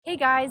Hey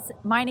guys,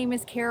 my name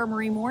is Kara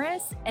Marie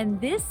Morris, and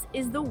this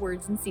is the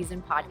Words in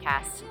Season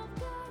podcast.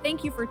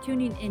 Thank you for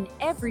tuning in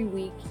every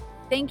week.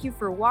 Thank you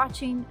for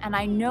watching, and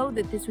I know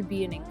that this would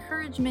be an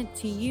encouragement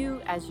to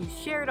you as you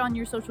share it on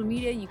your social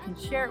media. You can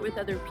share it with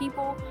other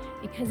people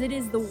because it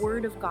is the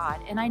Word of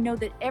God. And I know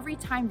that every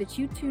time that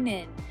you tune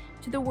in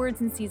to the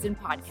Words in Season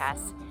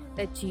podcast,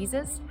 that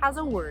Jesus has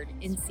a word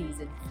in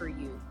season for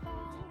you.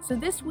 So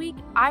this week,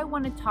 I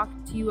want to talk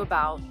to you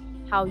about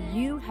how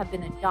you have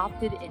been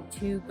adopted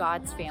into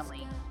God's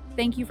family.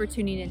 Thank you for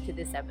tuning into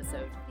this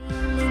episode.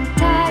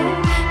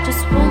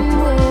 Just one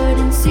word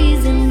in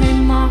season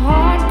and my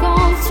heart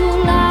comes to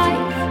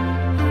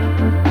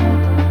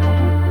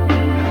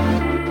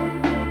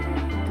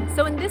life.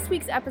 So in this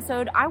week's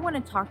episode, I want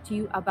to talk to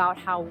you about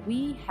how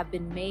we have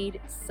been made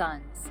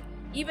sons.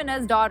 Even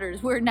as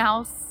daughters, we're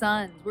now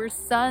sons. We're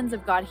sons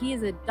of God. He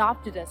has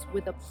adopted us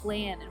with a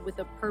plan and with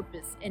a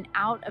purpose and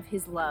out of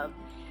His love.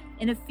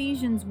 In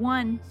Ephesians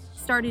 1,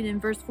 starting in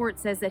verse 4, it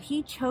says that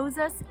He chose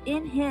us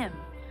in Him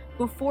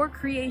before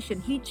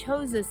creation. He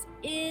chose us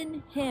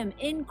in Him,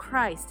 in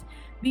Christ,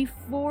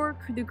 before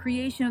the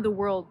creation of the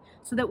world,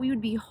 so that we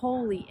would be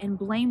holy and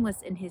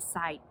blameless in His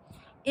sight.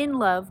 In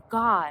love,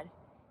 God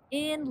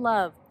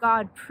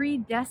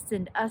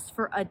predestined us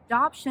for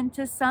adoption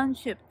to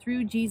sonship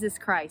through Jesus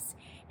Christ,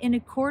 in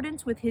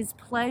accordance with His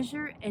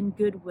pleasure and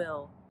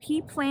goodwill.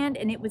 He planned,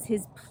 and it was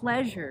His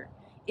pleasure.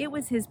 It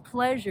was His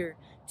pleasure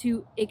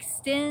to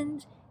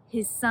extend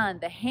His Son.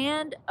 The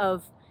hand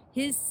of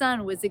His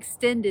Son was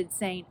extended,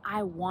 saying,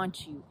 I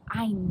want you,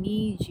 I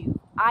need you,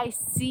 I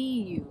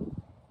see you.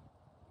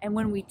 And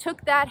when we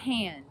took that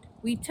hand,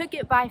 we took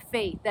it by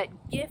faith,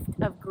 that gift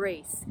of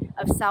grace,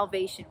 of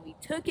salvation, we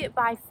took it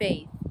by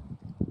faith.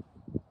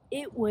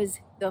 It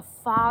was the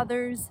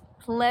Father's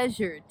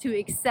pleasure to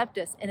accept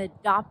us and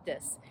adopt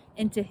us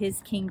into His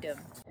kingdom.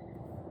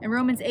 In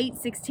Romans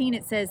 8:16,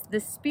 it says, the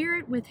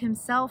Spirit with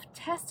Himself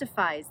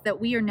testifies that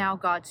we are now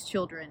God's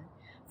children.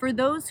 For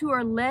those who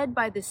are led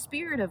by the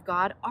Spirit of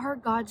God are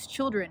God's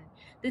children.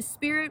 The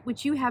Spirit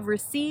which you have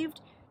received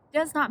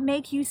does not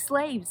make you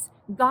slaves.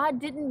 God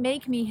didn't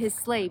make me His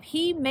slave.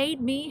 He made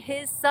me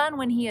His son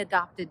when He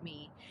adopted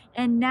me.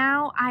 And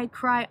now I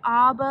cry,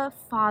 Abba,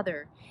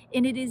 Father.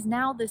 And it is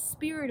now the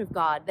Spirit of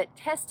God that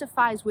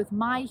testifies with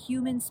my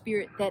human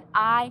spirit that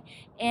I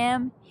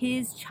am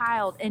His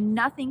child, and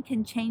nothing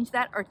can change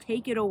that or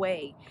take it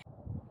away.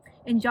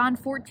 In John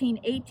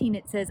 14:18,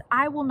 it says,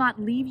 I will not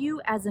leave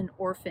you as an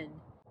orphan.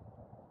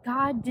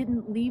 God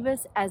didn't leave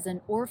us as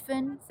an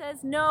orphan. It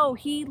says, no,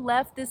 He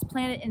left this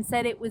planet and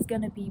said it was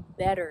going to be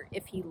better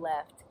if He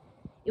left.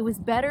 It was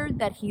better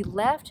that He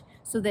left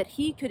so that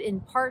He could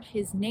impart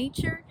His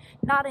nature,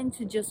 not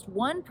into just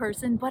one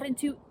person, but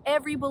into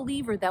every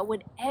believer that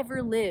would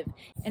ever live.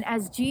 And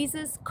as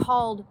Jesus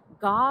called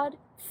God,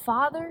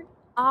 Father,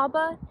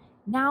 Abba,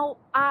 now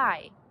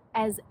I,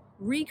 as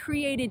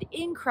recreated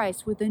in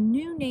Christ with a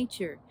new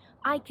nature,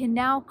 I can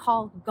now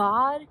call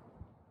God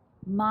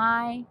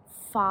my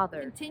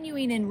Father.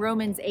 Continuing in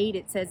Romans 8,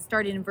 it says,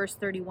 starting in verse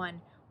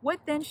 31,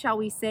 what then shall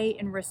we say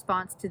in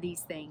response to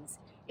these things?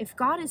 If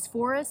God is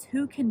for us,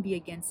 who can be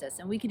against us?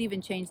 And we could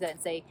even change that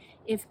and say,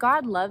 if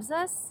God loves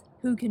us,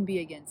 who can be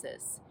against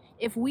us?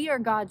 If we are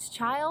God's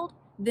child,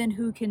 then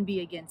who can be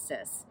against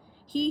us?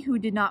 He who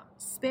did not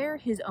spare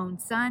His own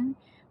Son,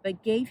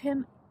 but gave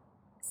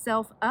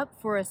Himself up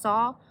for us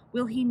all,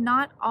 will He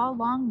not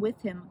along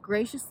with Him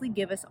graciously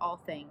give us all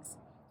things?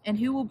 And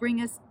who will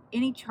bring us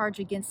any charge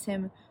against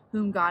him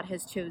whom God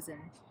has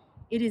chosen?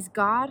 It is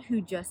God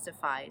who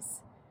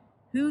justifies.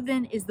 Who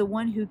then is the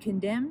one who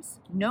condemns?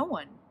 No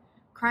one.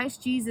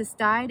 Christ Jesus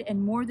died,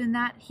 and more than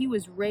that, He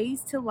was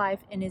raised to life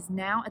and is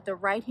now at the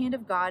right hand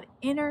of God,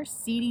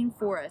 interceding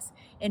for us.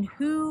 And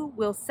who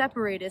will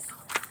separate us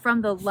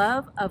from the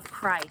love of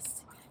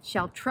Christ?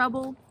 Shall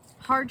trouble,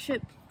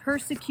 hardship,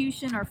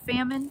 persecution, or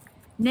famine,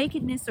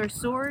 nakedness, or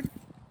sword?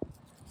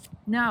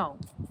 No.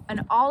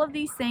 In all of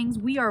these things,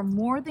 we are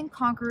more than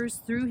conquerors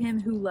through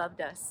Him who loved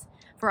us.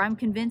 For I'm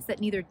convinced that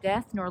neither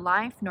death, nor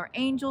life, nor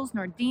angels,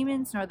 nor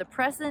demons, nor the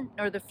present,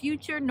 nor the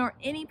future, nor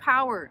any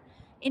power,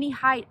 any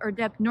height or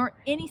depth, nor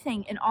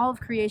anything in all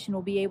of creation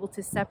will be able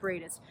to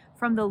separate us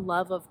from the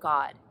love of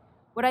God.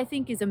 What I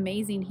think is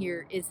amazing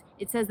here is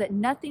it says that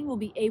nothing will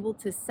be able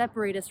to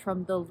separate us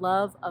from the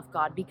love of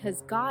God,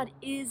 because God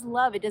is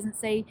love. It doesn't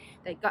say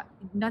that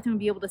nothing will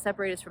be able to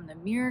separate us from the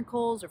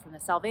miracles or from the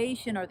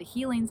salvation or the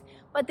healings,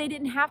 but they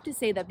didn't have to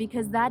say that,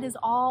 because that is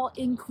all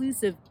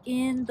inclusive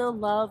in the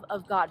love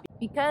of God.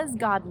 Because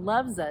God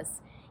loves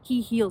us, He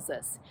heals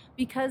us.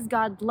 Because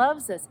God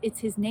loves us,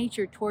 it's His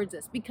nature towards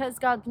us. Because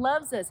God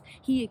loves us,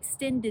 He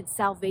extended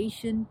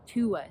salvation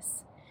to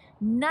us.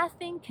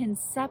 Nothing can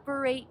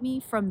separate me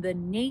from the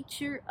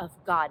nature of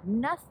God.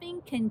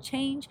 Nothing can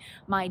change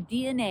my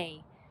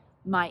DNA,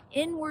 my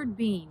inward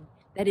being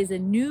that is a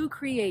new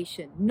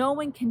creation. No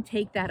one can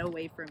take that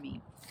away from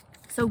me.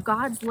 So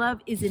God's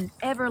love is an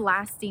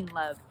everlasting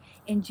love.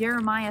 In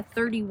Jeremiah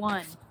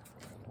 31,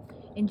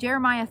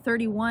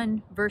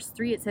 verse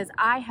 3, it says,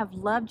 I have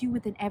loved you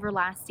with an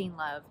everlasting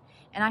love.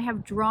 and I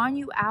have drawn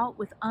you out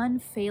with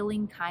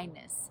unfailing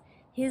kindness.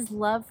 His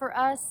love for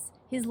us,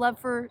 his love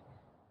for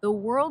the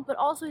world, but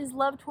also his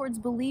love towards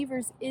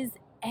believers is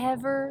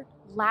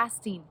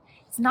everlasting.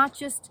 It's not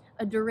just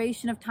a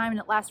duration of time and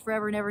it lasts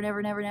forever and ever and ever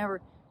and ever and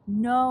ever.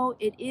 No,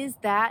 it is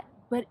that,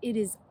 but it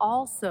is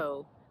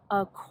also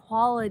a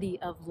quality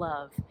of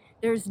love.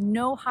 There's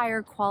no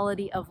higher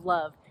quality of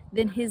love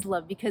than his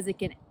love, because it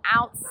can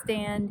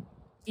outstand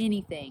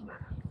anything.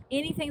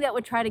 Anything that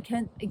would try to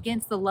come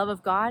against the love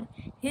of God,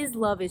 his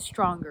love is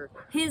stronger.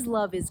 His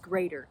love is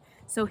greater.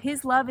 So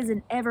his love is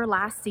an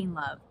everlasting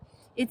love.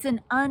 It's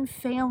an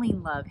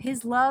unfailing love.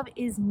 His love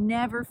is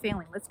never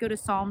failing. Let's go to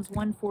Psalms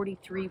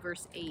 143,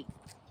 verse 8.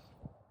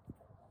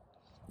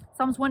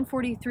 Psalms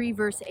 143,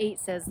 verse 8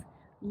 says,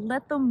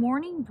 "Let the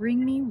morning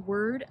bring me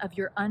word of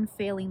your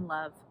unfailing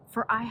love,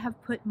 for I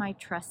have put my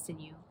trust in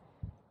you.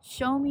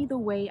 Show me the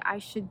way I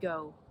should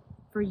go.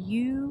 For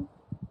you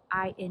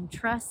I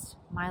entrust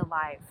my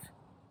life."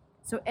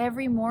 So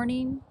every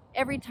morning,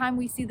 every time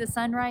we see the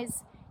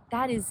sunrise,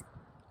 that is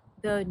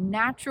the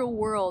natural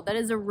world. That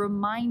is a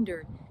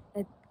reminder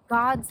that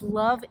God's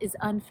love is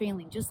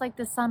unfailing. Just like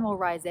the sun will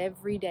rise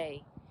every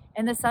day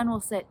and the sun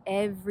will set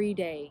every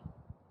day.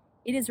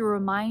 It is a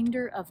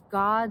reminder of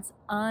God's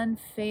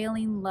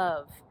unfailing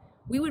love.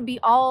 We would be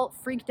all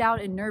freaked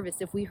out and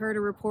nervous if we heard a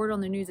report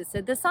on the news that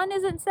said the sun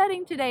isn't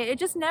setting today. It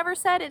just never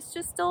set. It's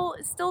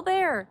still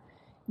there.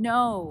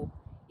 No,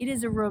 it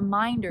is a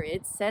reminder.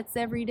 It sets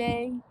every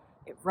day.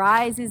 It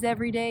rises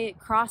every day. It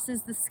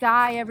crosses the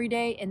sky every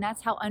day. And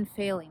that's how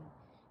unfailing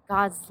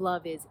God's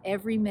love is.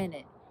 Every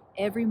minute,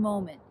 every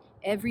moment,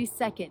 every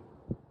second,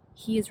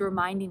 he is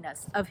reminding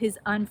us of his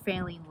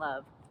unfailing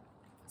love.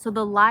 So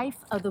the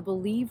life of the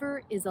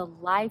believer is a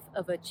life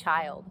of a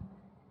child,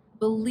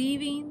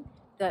 believing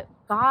that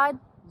God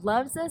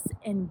loves us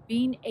and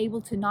being able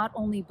to not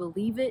only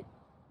believe it,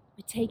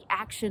 but take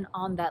action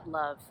on that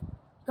love.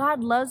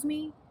 God loves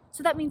me,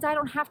 so that means I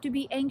don't have to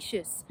be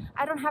anxious.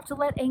 I don't have to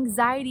let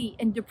anxiety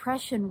and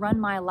depression run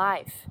my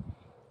life.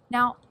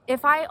 Now,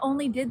 if I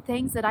only did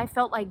things that I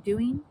felt like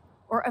doing,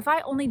 or if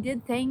I only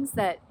did things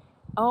that,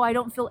 I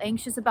don't feel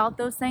anxious about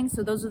those things,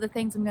 so those are the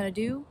things I'm going to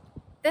do,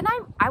 then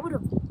I would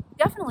have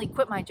definitely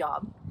quit my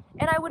job,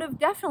 and I would have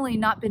definitely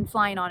not been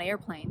flying on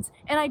airplanes,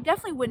 and I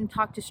definitely wouldn't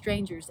talk to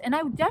strangers, and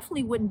I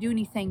definitely wouldn't do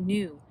anything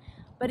new.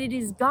 But it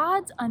is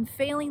God's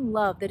unfailing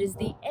love that is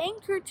the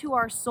anchor to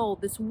our soul.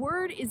 This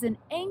word is an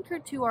anchor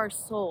to our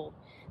soul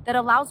that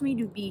allows me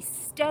to be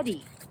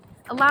steady,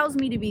 allows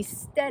me to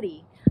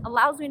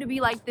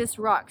be like this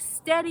rock,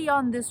 steady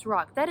on this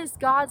rock. That is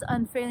God's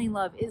unfailing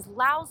love. It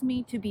allows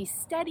me to be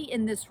steady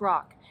in this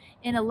rock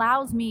and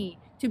allows me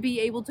to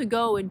be able to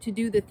go and to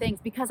do the things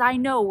because I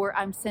know where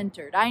I'm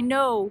centered. I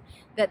know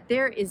that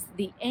there is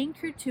the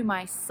anchor to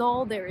my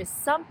soul. There is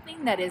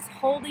something that is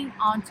holding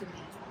on to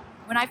me.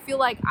 When I feel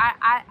like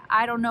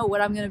I don't know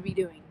what I'm going to be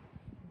doing,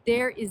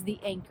 there is the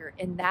anchor,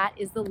 and that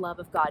is the love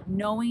of God,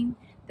 knowing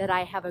that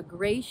I have a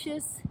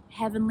gracious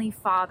heavenly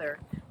Father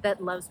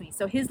that loves me.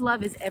 So his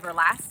love is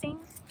everlasting.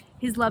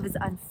 His love is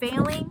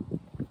unfailing.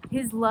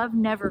 His love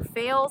never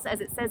fails.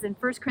 As it says in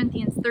 1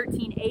 Corinthians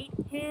 13:8,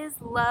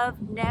 his love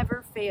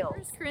never fails.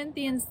 1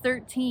 Corinthians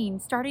 13,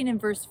 starting in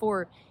verse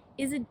 4,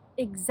 is an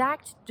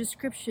exact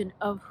description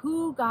of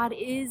who God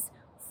is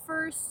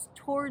first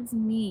towards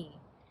me.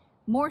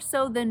 More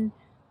so than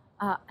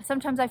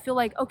sometimes I feel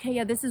like, okay,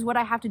 yeah, this is what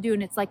I have to do.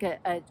 And it's like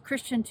a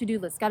Christian to-do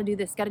list. Got to do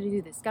this, got to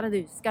do this, got to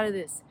do this, got to do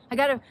this. I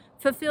got to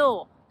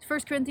fulfill 1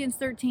 Corinthians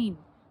 13.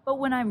 But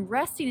when I'm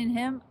resting in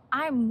him,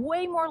 I'm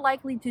way more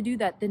likely to do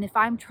that than if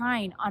I'm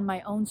trying on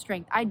my own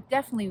strength. I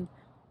definitely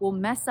will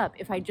mess up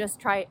if I just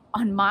try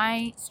on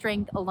my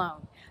strength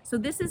alone. So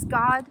this is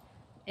God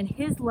and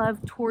his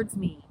love towards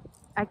me.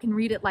 I can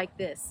read it like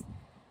this.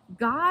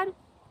 God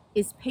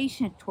is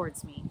patient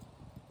towards me.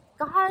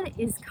 God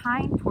is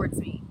kind towards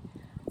me.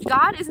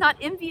 God is not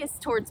envious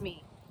towards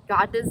me.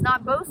 God does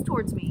not boast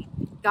towards me.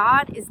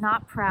 God is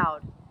not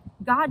proud.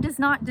 God does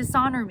not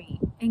dishonor me.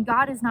 And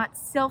God is not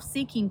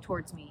self-seeking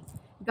towards me.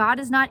 God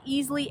is not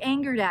easily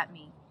angered at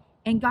me.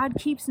 And God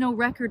keeps no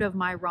record of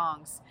my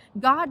wrongs.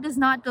 God does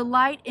not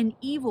delight in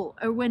evil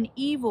or when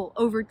evil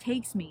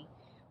overtakes me.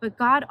 But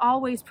God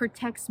always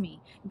protects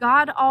me.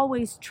 God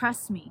always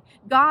trusts me.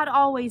 God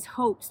always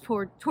hopes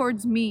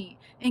towards me.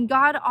 And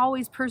God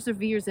always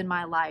perseveres in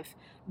my life.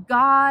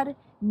 God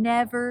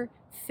never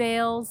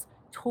fails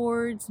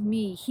towards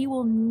me. He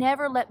will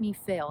never let me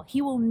fail.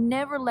 He will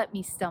never let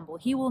me stumble.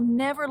 He will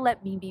never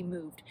let me be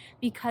moved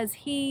because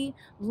he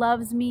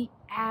loves me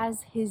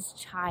as his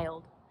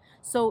child.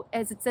 So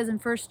as it says in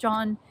 1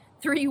 John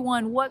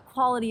 3:1, what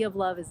quality of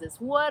love is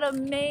this? What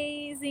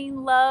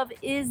amazing love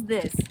is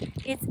this?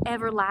 It's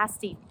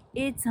everlasting.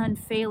 It's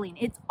unfailing.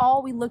 It's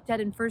all we looked at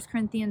in 1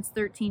 Corinthians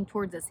 13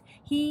 towards us.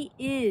 He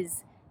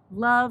is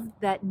love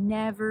that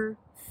never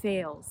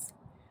fails.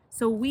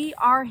 So we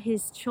are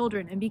his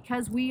children, and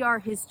because we are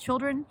his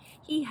children,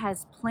 he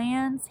has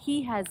plans,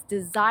 he has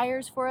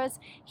desires for us.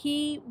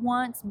 He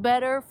wants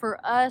better for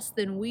us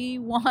than we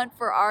want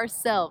for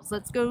ourselves.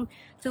 Let's go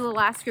to the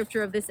last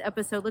scripture of this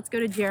episode. Let's go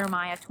to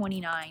Jeremiah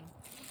 29.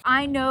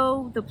 I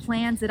know the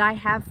plans that I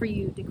have for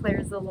you,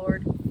 declares the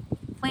Lord.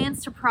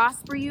 Plans to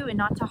prosper you and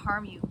not to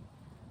harm you.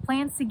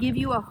 Plans to give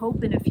you a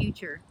hope and a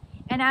future.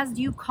 And as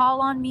you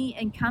call on me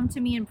and come to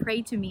me and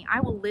pray to me,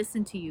 I will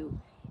listen to you.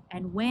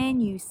 And when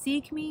you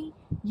seek me,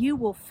 you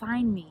will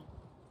find me.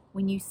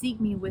 When you seek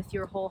me with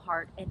your whole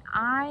heart, and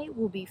I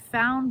will be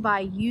found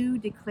by you,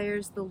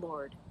 declares the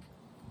Lord.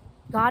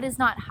 God is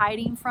not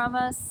hiding from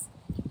us.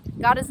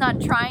 God is not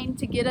trying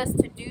to get us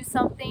to do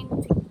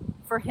something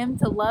for him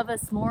to love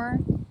us more.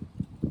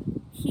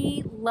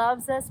 He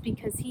loves us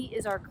because he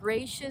is our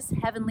gracious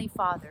Heavenly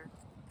Father.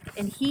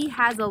 And he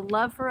has a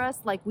love for us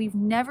like we've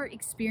never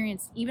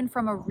experienced, even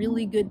from a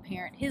really good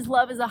parent. His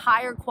love is a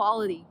higher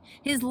quality.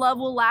 His love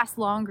will last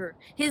longer.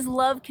 His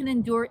love can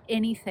endure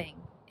anything.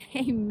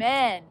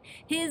 Amen.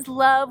 His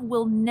love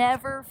will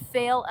never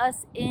fail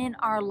us in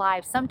our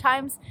lives.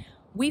 Sometimes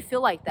we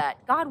feel like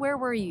that. God, where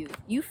were you?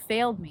 You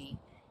failed me.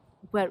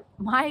 But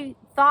my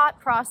thought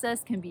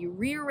process can be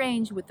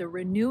rearranged with the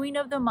renewing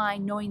of the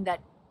mind, knowing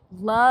that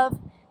love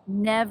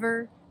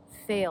never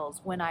fails.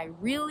 When I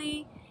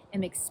really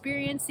am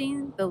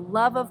experiencing the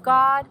love of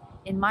God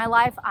in my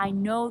life, I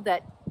know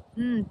that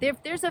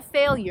if there's a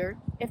failure,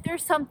 if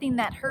there's something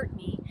that hurt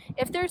me,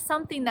 if there's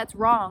something that's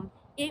wrong,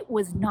 it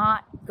was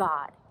not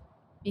God.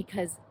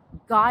 Because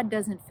God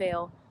doesn't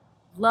fail,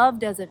 love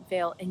doesn't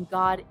fail, and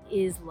God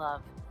is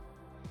love.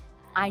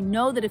 I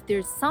know that if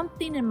there's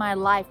something in my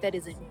life that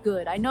isn't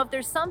good, I know if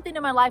there's something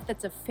in my life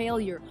that's a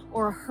failure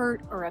or a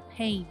hurt or a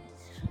pain,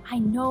 I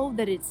know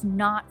that it's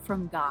not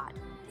from God.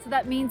 So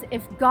that means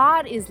if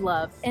God is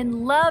love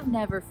and love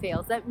never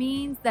fails, that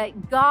means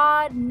that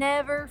God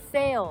never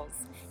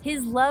fails.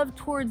 His love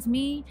towards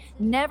me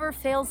never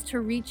fails to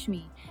reach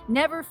me,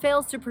 never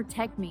fails to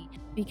protect me,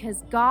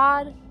 because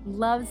God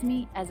loves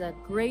me as a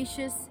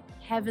gracious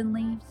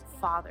Heavenly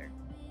Father.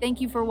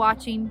 Thank you for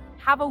watching.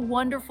 Have a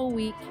wonderful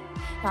week.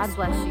 God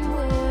bless you.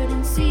 Word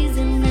in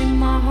season and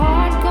my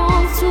heart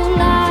comes to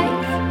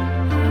life.